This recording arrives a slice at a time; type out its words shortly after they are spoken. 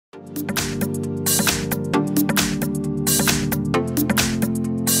Hi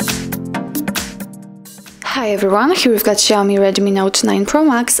everyone, here we've got Xiaomi Redmi Note 9 Pro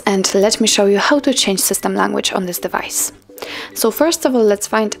Max, and let me show you how to change system language on this device. So first of all, let's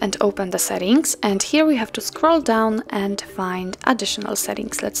find and open the settings, and here we have to scroll down and find additional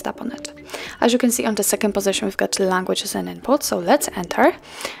settings. Let's tap on it. As you can see, on the second position we've got languages and input, so let's enter,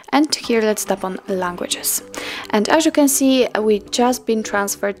 and here let's tap on languages. And as you can see, we just been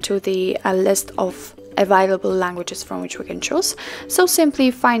transferred to the list of available languages from which we can choose. So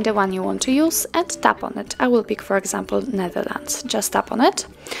simply find the one you want to use and tap on it. I will pick, for example, Netherlands. Just tap on it,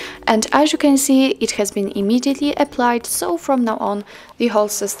 and as you can see, it has been immediately applied, so from now on the whole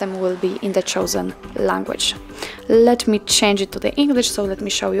system will be in the chosen language. Let me change it to the English, so let me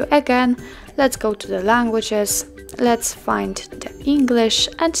show you again. Let's go to the languages, let's find the English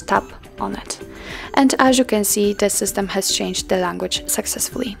and tap on it. And as you can see, the system has changed the language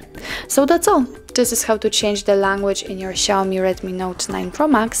successfully. So that's all. This is how to change the language in your Xiaomi Redmi Note 9 Pro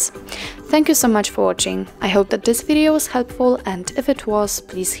Max. Thank you so much for watching. I hope that this video was helpful, and if it was,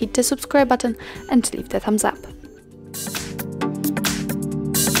 please hit the subscribe button and leave the thumbs up.